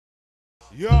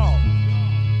Yo.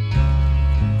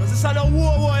 Cause it's a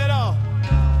war, you know.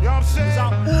 You know what I'm saying? It's a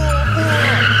war.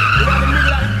 You know the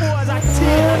middle of the war is a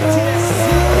TNT.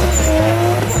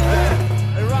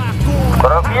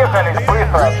 Разъехались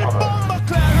быстро отсюда.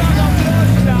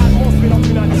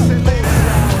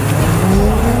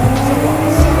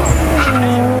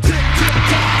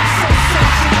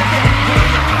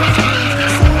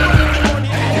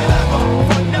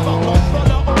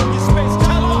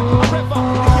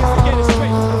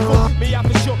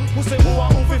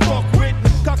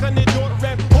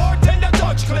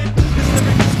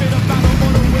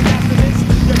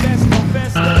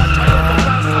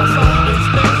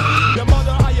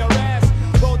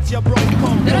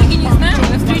 Дороги не знаю,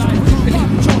 на встречку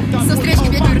приехали. Со встречки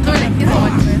дядя виртуально не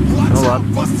заваливает. Ну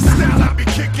ладно.